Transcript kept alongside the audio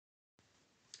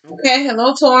Okay,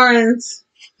 hello Taurus.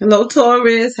 Hello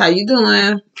Taurus, how you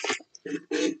doing?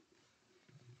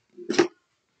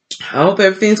 I hope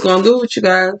everything's going good with you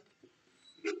guys.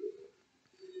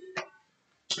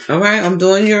 All right, I'm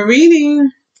doing your reading.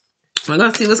 We're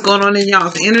gonna see what's going on in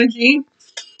y'all's energy.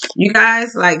 You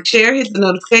guys like, share, hit the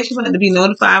notification button to be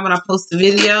notified when I post a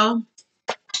video.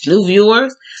 New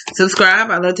viewers, subscribe.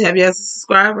 I'd love to have you as a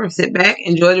subscriber. Sit back,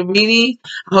 enjoy the reading.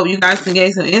 I hope you guys can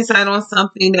gain some insight on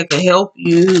something that can help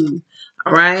you.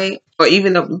 All right, or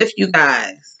even uplift you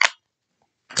guys.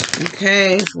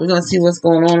 Okay, so we're gonna see what's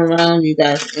going on around you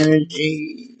guys'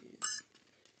 energy.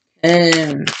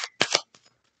 And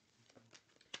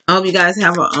I hope you guys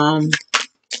have a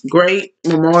great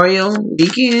Memorial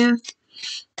weekend.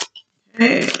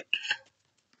 Hey,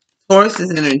 Taurus's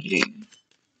energy.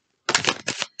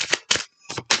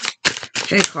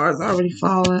 Okay, cards already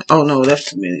falling. Oh no, that's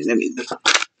too many. Let me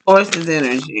Taurus's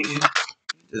energy.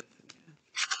 Show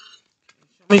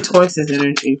me Taurus's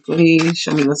energy, please.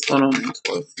 Show me what's going on in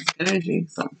Taurus's energy.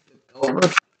 Something over.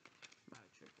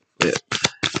 Flip.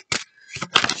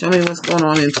 Show me what's going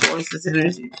on in Taurus's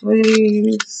energy,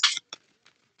 please.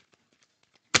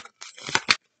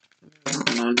 What's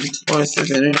going on in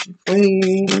Taurus's energy,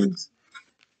 please.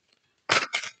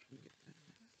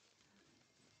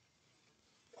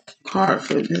 Card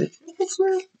flip. Did it triple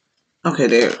flip? Okay,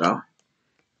 there we go.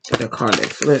 The card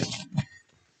that flipped.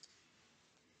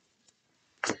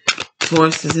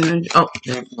 Taurus's energy. Oh,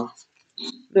 there we go.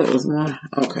 There was more.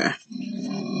 Okay.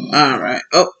 All right.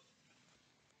 Oh.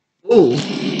 Ooh.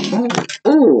 Ooh.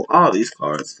 Ooh. All these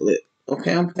cards flip.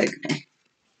 Okay, I'm taking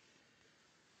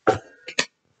them.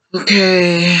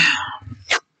 Okay.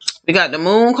 We got the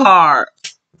moon card.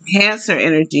 Cancer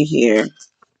energy here.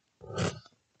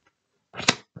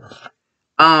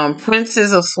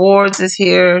 Princess of Swords is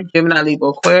here. Gemini, Libra,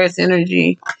 Aquarius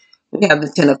energy. We have the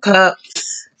Ten of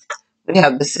Cups. We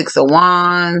have the Six of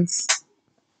Wands.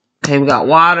 Okay, we got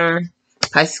water.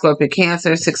 Pisces, Scorpio,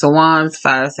 Cancer. Six of Wands.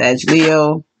 Fire, Sag,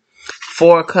 Leo.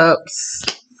 Four Cups.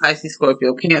 Pisces,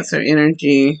 Scorpio, Cancer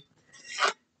energy.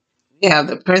 We have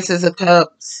the Princess of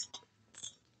Cups.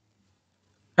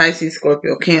 Pisces,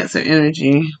 Scorpio, Cancer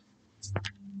energy.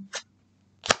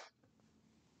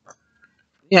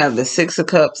 We have the Six of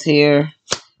Cups here.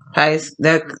 Pisces,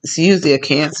 that's usually a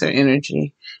Cancer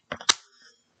energy.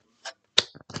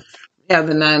 We have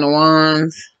the Nine of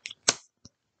Wands.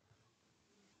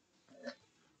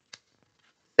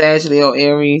 Sag, Leo,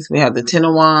 Aries. We have the Ten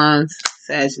of Wands.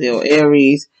 Sag, Leo,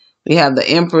 Aries. We have the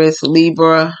Empress,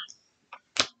 Libra.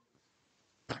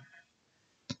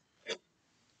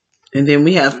 And then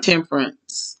we have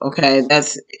Temperance. Okay,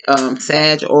 that's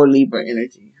Sag or Libra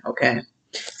energy. Okay,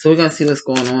 so we're gonna see what's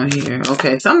going on here.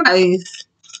 Okay, somebody's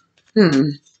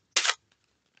the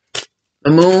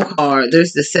Moon card.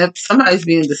 There's somebody's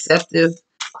being deceptive,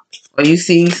 or you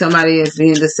see somebody as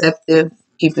being deceptive,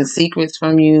 keeping secrets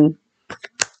from you.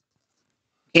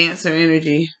 Cancer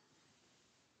energy.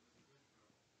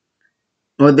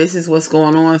 Or this is what's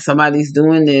going on. Somebody's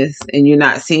doing this, and you're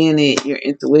not seeing it. Your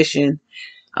intuition.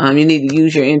 You need to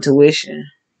use your intuition.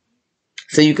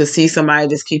 So you can see somebody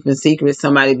just keeping secrets,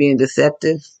 somebody being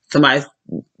deceptive, somebody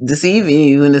deceiving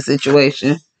you in a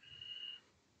situation.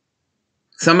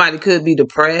 Somebody could be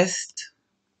depressed,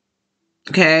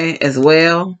 okay, as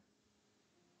well.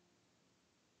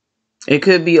 It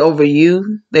could be over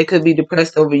you. They could be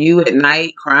depressed over you at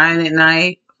night, crying at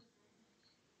night.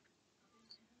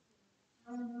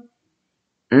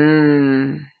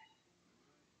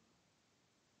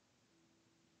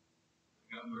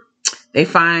 They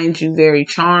find you very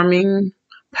charming,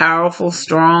 powerful,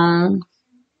 strong.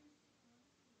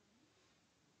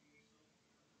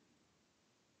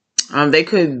 They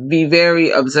could be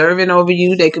very observant over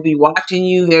you. They could be watching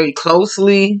you very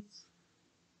closely.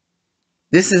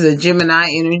 This is a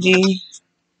Gemini energy.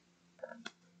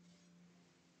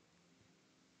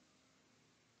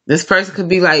 This person could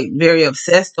be like very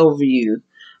obsessed over you.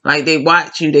 Like they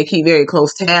watch you. They keep very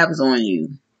close tabs on you.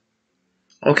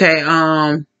 Okay.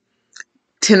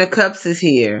 Ten of Cups is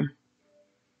here.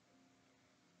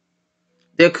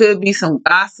 There could be some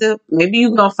gossip. Maybe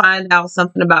you're going to find out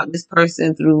something about this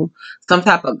person through some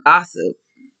type of gossip.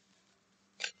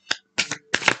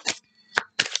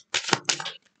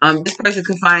 This person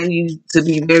could find you to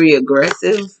be very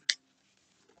aggressive.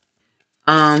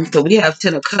 So we have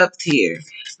Ten of Cups here.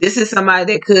 This is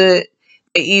somebody that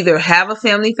they either have a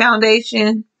family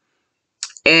foundation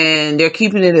and they're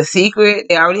keeping it a secret.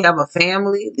 They already have a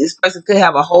family. This person could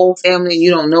have a whole family and you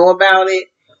don't know about it.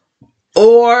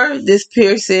 Or this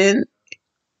person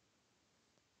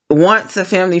wants a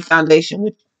family foundation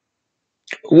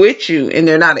with you and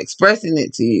they're not expressing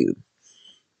it to you.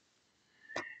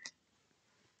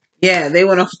 Yeah, they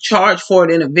want to charge for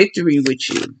it in a victory with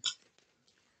you.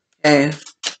 Okay.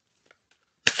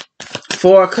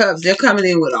 Four of Cups, they're coming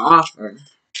in with an offer.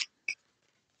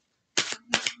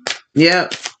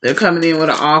 Yep, they're coming in with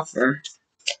an offer.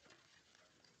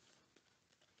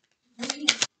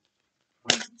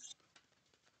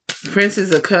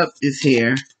 Princess of Cups is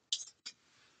here.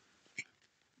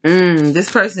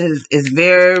 This person is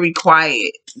very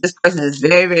quiet. This person is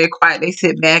very, very quiet. They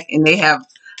sit back and they have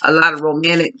a lot of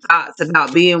romantic thoughts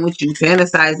about being with you,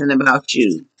 fantasizing about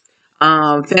you.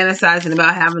 Fantasizing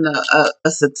about having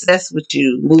a success with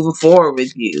you, moving forward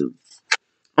with you.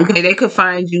 Okay, they could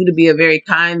find you to be a very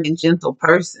kind and gentle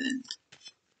person.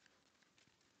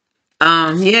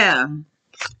 Yeah.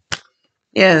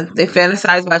 Yeah, they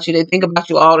fantasize about you. They think about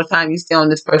you all the time. You stay on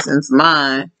this person's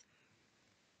mind.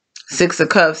 Six of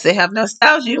Cups. They have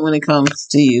nostalgia when it comes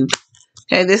to you.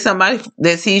 Okay, there's somebody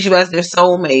that sees you as their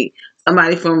soulmate.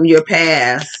 Somebody from your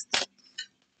past.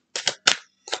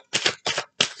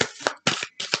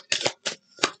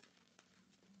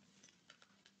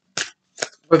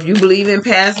 Or if you believe in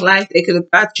past life, they could have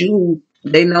thought you,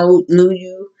 they knew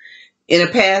you in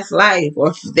a past life.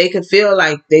 Or they could feel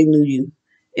like they knew you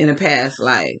in a past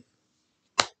life.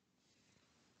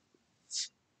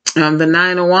 The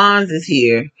Nine of Wands is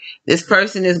here. This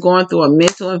person is going through a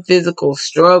mental and physical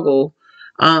struggle.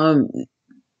 Um,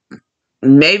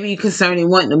 Maybe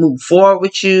concerning wanting to move forward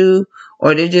with you,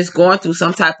 or they're just going through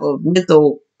some type of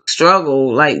mental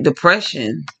struggle like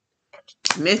depression.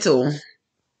 Mental.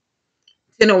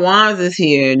 Ten of Wands is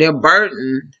here. They're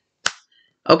burdened.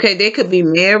 Okay, they could be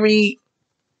married.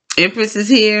 Empress is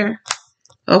here.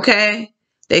 Okay.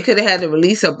 They could have had to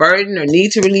release a burden or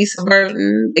need to release a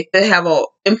burden. They could have a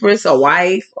empress, a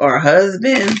wife, or a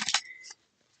husband.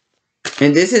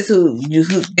 And this is who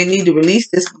they need to release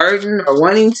this burden or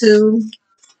wanting to.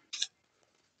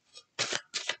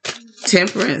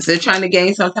 Temperance. They're trying to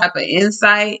gain some type of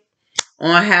insight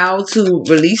on how to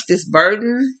release this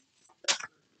burden.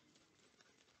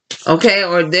 Okay,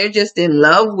 or they're just in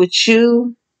love with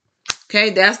you. Okay,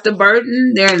 that's the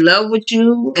burden. They're in love with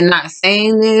you and not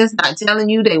saying this, not telling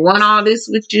you they want all this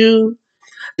with you.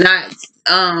 Not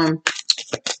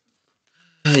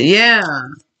yeah.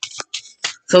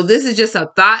 So this is just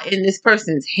a thought in this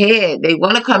person's head. They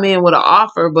want to come in with an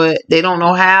offer, but they don't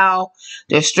know how.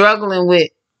 They're struggling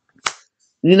with,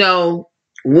 you know,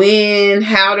 when,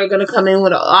 how they're going to come in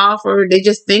with an offer. They're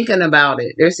just thinking about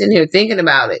it. They're sitting here thinking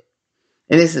about it.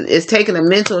 And it's taking a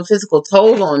mental and physical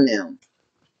toll on them.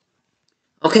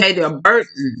 Okay, they're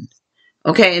burdened.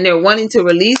 Okay, and they're wanting to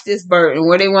release this burden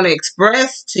where they want to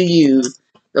express to you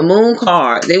the moon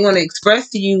card. They want to express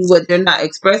to you what they're not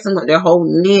expressing, what they're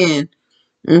holding in.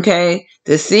 Okay,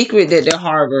 the secret that they're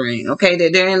harboring. Okay,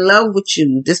 that they're in love with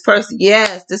you. This person,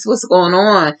 yes, this is what's going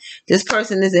on. This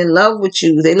person is in love with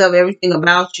you. They love everything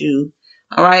about you.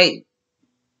 All right,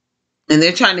 and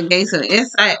they're trying to gain some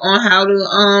insight on how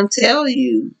to tell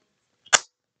you.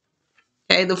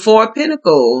 Okay, the Four of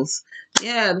Pentacles.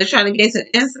 Yeah, they're trying to get some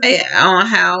insight on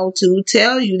how to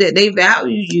tell you that they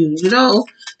value you. You know,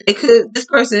 they could, this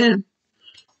person,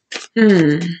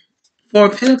 Four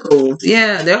of Pentacles.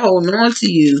 Yeah, they're holding on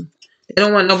to you. They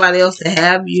don't want nobody else to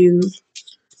have you.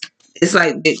 It's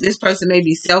like this person may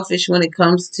be selfish when it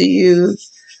comes to you.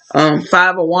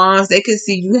 Five of Wands. They could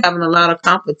see you having a lot of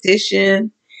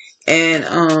competition.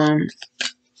 And,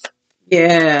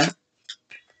 yeah,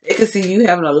 they could see you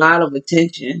having a lot of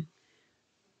attention.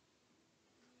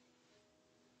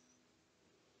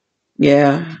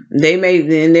 Yeah, they may,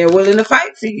 and they're willing to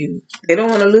fight for you. They don't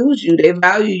want to lose you. They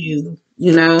value you.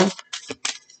 You know,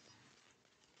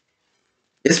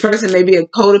 this person may be a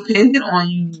codependent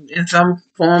on you in some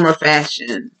form or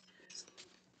fashion.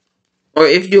 Or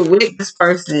if you're with this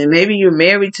person, maybe you're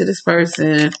married to this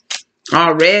person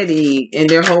already and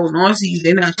they're holding on to you.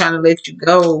 They're not trying to let you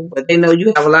go, but they know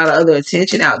you have a lot of other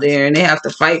attention out there and they have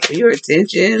to fight for your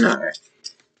attention, or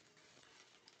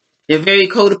you're very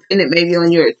codependent maybe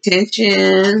on your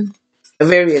attention, a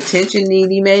very attention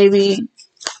needy maybe.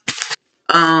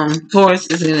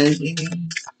 Taurus's energy.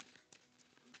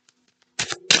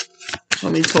 Show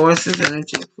me Taurus's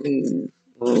energy, please.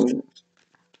 Oh, show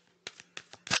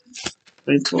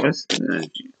me Taurus's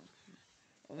energy.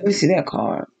 Let me see that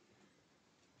card.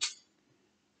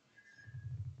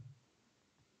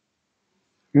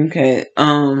 Okay.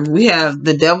 We have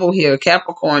the devil here,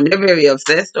 Capricorn. They're very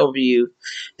obsessed over you.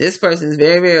 This person is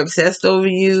very, very obsessed over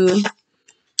you.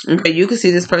 Okay, you can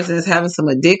see this person is having some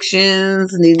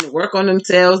addictions, need to work on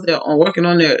themselves. They're working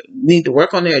on need to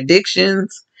work on their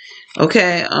addictions.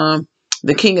 Okay.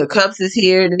 The King of Cups is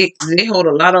here. They hold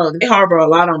a lot of, they harbor a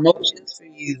lot of emotions for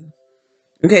you.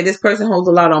 Okay, this person holds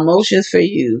a lot of emotions for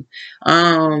you.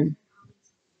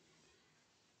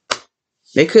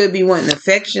 They could be wanting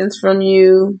affections from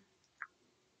you.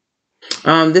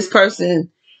 This person,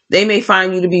 they may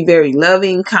find you to be very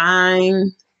loving,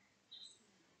 kind,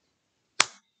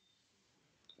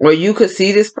 or you could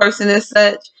see this person as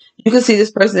such. You could see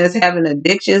this person as having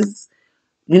addictions,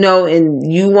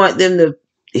 and you want them to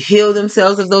heal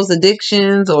themselves of those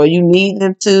addictions, or you need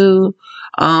them to,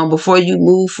 before you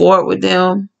move forward with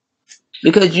them.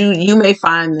 Because you may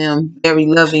find them very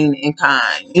loving and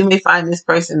kind. You may find this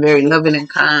person very loving and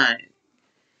kind.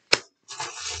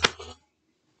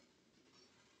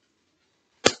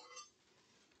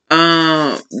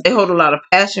 They hold a lot of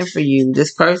passion for you,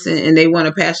 this person, and they want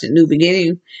a passionate new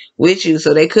beginning with you.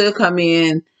 So they could come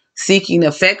in seeking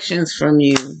affections from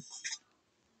you.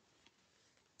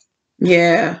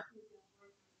 Yeah.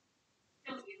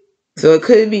 So it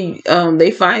could be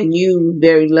they find you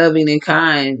very loving and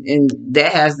kind, and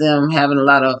that has them having a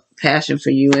lot of passion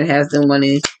for you, and has them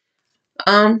wanting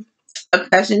um a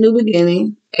passionate new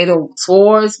beginning. Eight of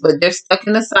Swords, but they're stuck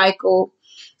in a cycle.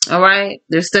 All right,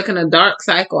 they're stuck in a dark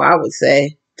cycle, I would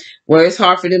say, where it's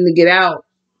hard for them to get out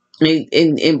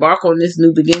and embark on this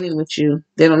new beginning with you.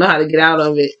 They don't know how to get out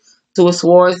of it. Two of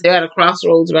Swords, they're at a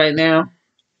crossroads right now.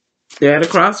 They're at a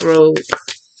crossroads.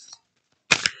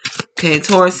 Okay,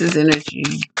 Taurus's energy.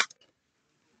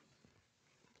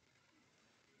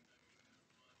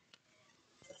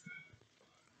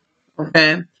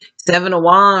 Okay, Seven of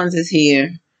Wands is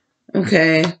here.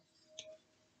 Okay,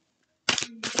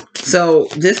 so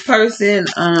this person,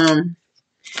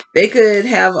 they could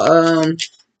have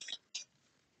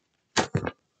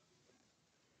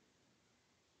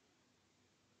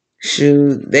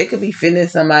shoot, they could be fending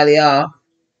somebody off.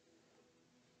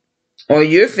 Or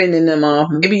you're fending them off.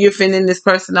 Maybe you're fending this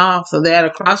person off. So they're at a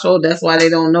crossroad. That's why they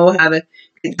don't know how to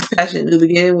get passionate to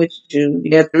begin with you.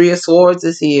 You got Three of Swords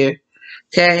is here.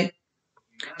 Okay.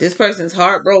 This person's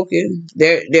heartbroken.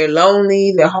 They're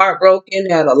lonely. They're heartbroken.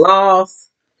 They're at a loss.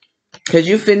 Because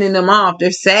you're fending them off.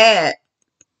 They're sad.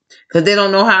 Because they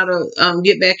don't know how to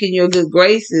get back in your good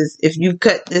graces if you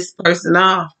cut this person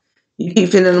off. You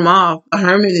keep fending them off. A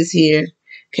Hermit is here.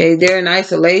 Okay, they're in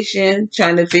isolation,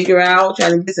 trying to figure out,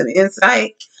 trying to get some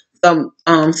insight, some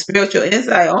spiritual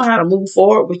insight on how to move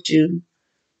forward with you.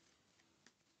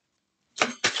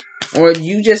 Or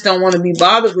you just don't want to be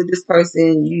bothered with this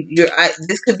person.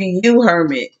 This could be you,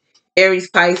 Hermit, Aries,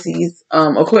 Pisces,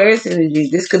 Aquarius energy.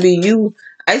 This could be you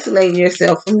isolating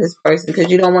yourself from this person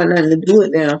because you don't want nothing to do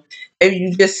with them. Maybe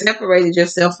you just separated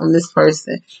yourself from this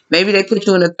person. Maybe they put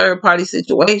you in a third party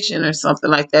situation or something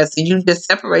like that. So you just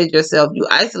separated yourself. You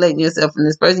isolating yourself from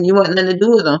this person. You want nothing to do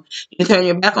with them. You turn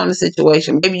your back on the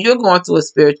situation. Maybe you're going through a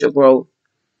spiritual growth.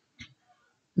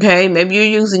 Okay, maybe you're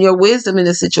using your wisdom in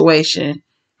the situation.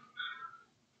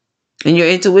 And your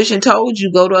intuition told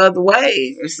you go the other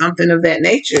way or something of that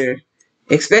nature.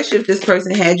 Especially if this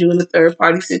person had you in a third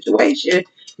party situation.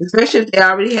 Especially if they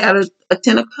already had a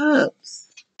Ten of Cups.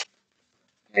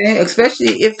 Okay?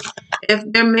 Especially if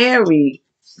they're married.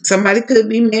 Somebody could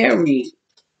be married.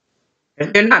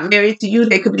 If they're not married to you,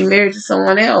 they could be married to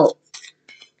someone else.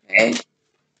 Okay?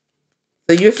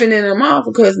 So you're fending them off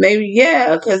because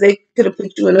because they could have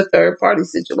put you in a third party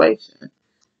situation.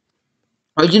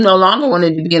 Or you no longer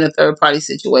wanted to be in a third party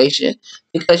situation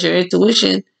because your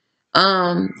intuition,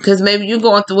 because maybe you're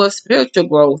going through a spiritual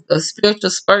growth, a spiritual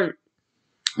spurt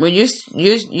when you're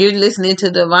listening to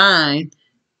divine,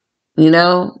 you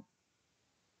know,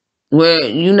 where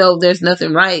there's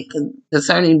nothing right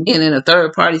concerning being in a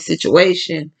third party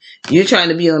situation. You're trying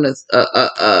to be on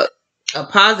a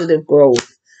positive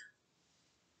growth.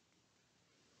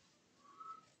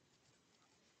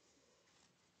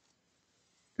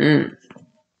 Mm,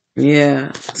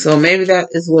 yeah, so maybe that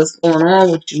is what's going on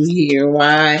with you here.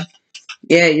 Why?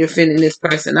 Yeah, you're fending this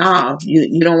person off.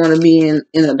 You don't want to be in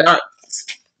a dark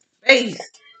space.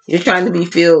 You're trying to be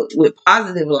filled with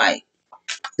positive light.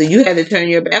 So you had to turn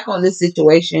your back on this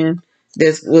situation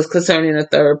that was concerning a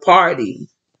third party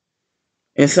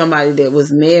and somebody that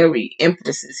was married.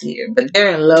 Empress is here, but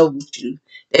they're in love with you.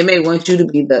 They may want you to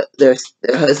be their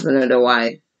husband or their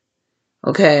wife.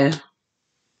 Okay.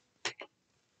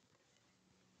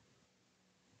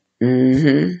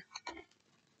 Mm-hmm.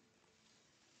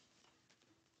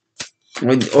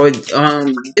 Or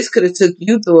this could have took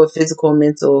you through a physical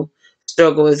mental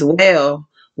struggle as well,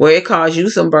 where it caused you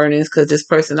some burnings because this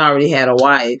person already had a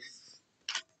wife.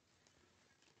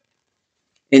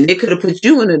 And they could have put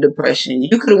you in a depression.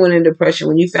 You could have went in depression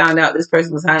when you found out this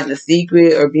person was hiding a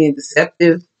secret or being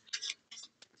deceptive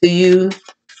to you.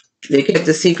 They kept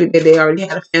the secret that they already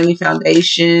had a family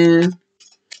foundation.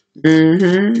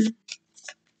 Mm-hmm.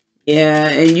 Yeah,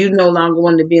 and you no longer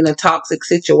want to be in a toxic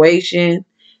situation.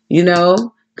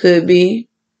 Could be.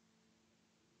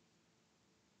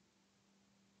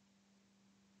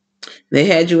 They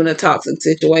had you in a toxic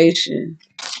situation.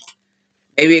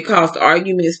 Maybe it caused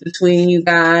arguments between you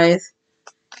guys.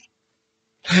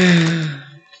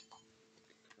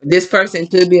 This person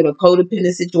could be in a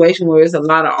codependent situation where there's a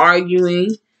lot of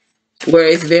arguing, where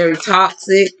it's very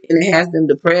toxic and it has them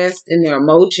depressed in their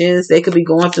emotions. They could be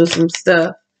going through some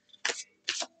stuff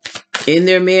in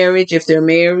their marriage if they're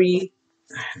married.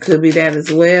 Could be that as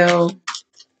well.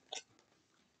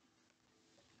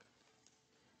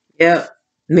 Yep.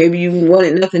 Maybe you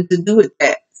wanted nothing to do with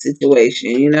that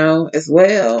situation, as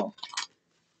well.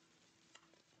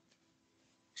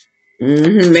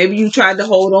 Maybe you tried to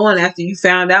hold on after you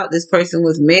found out this person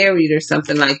was married or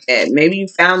something like that. Maybe you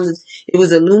found it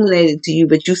was illuminated to you,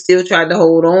 but you still tried to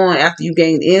hold on after you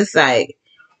gained insight.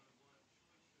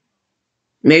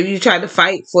 Maybe you tried to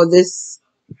fight for this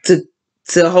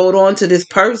to hold on to this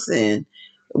person,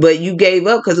 but you gave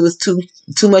up because it was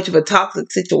too much of a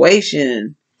toxic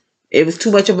situation. It was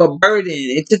too much of a burden.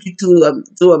 It took you to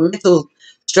a mental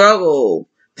struggle,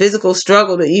 physical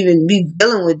struggle to even be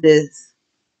dealing with this.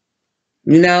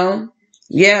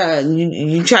 Yeah,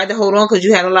 you tried to hold on because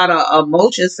you had a lot of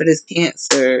emotions for this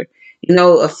Cancer.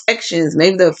 Affections.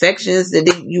 Maybe the affections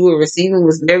that you were receiving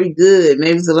was very good.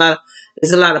 Maybe there's a lot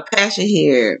of passion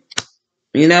here.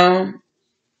 You know,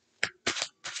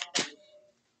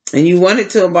 and you wanted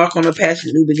to embark on a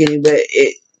passionate new beginning, but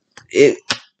it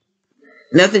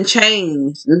nothing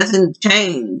changed. Nothing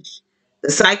changed.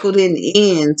 The cycle didn't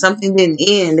end. Something didn't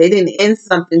end. They didn't end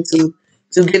something to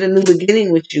get a new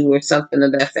beginning with you or something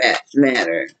of that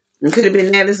matter. It could have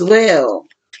been that as well.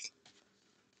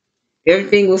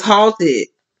 Everything was halted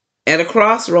at a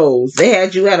crossroads. They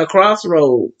had you at a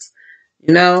crossroads.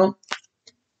 You know,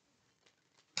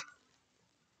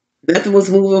 Nothing was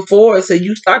moving forward, so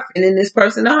you start fending this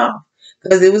person off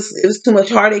because it was too much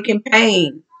heartache and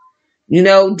pain.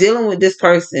 Dealing with this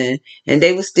person, and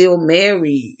they were still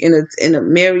married in a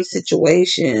married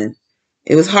situation.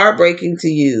 It was heartbreaking to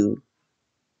you.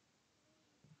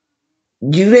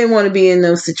 You didn't want to be in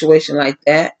no situation like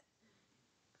that.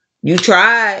 You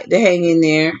tried to hang in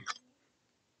there,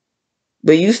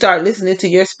 but you start listening to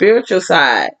your spiritual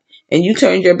side, and you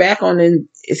turned your back on the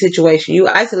situation. You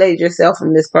isolated yourself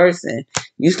from this person.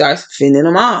 You start fending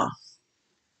them off.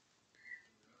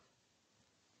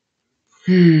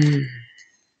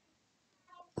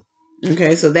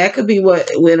 Okay, so that could be what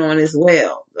went on as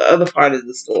well. The other part of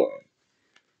the story.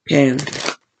 Okay.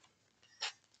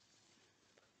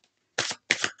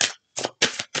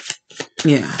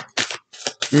 Yeah.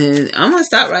 And I'm gonna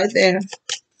stop right there.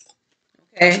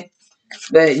 Okay.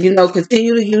 But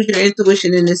continue to use your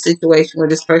intuition in this situation where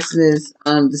this person is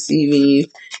deceiving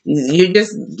you.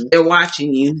 They're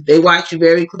watching you. They watch you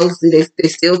very closely. They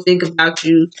still think about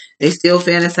you. They still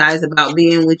fantasize about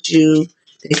being with you.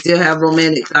 They still have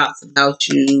romantic thoughts about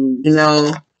you.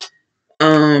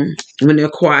 When they're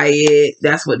quiet,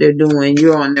 that's what they're doing.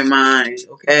 You're on their mind.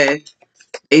 Okay.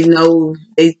 They know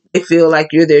they feel like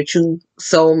you're their true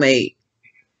soulmate.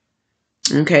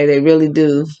 Okay, they really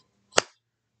do.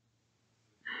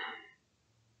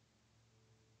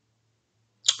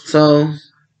 So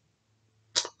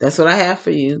that's what I have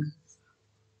for you.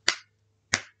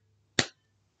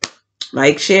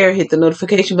 Like, share, hit the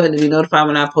notification button to be notified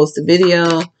when I post a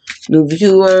video. New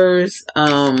viewers,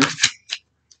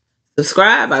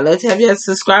 subscribe. I'd love to have you as a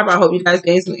subscriber. I hope you guys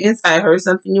gained some insight, heard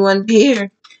something you wanted to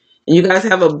hear. And you guys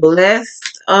have a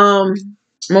blessed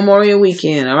Memorial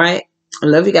weekend, all right? I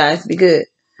love you guys. Be good.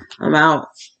 I'm out.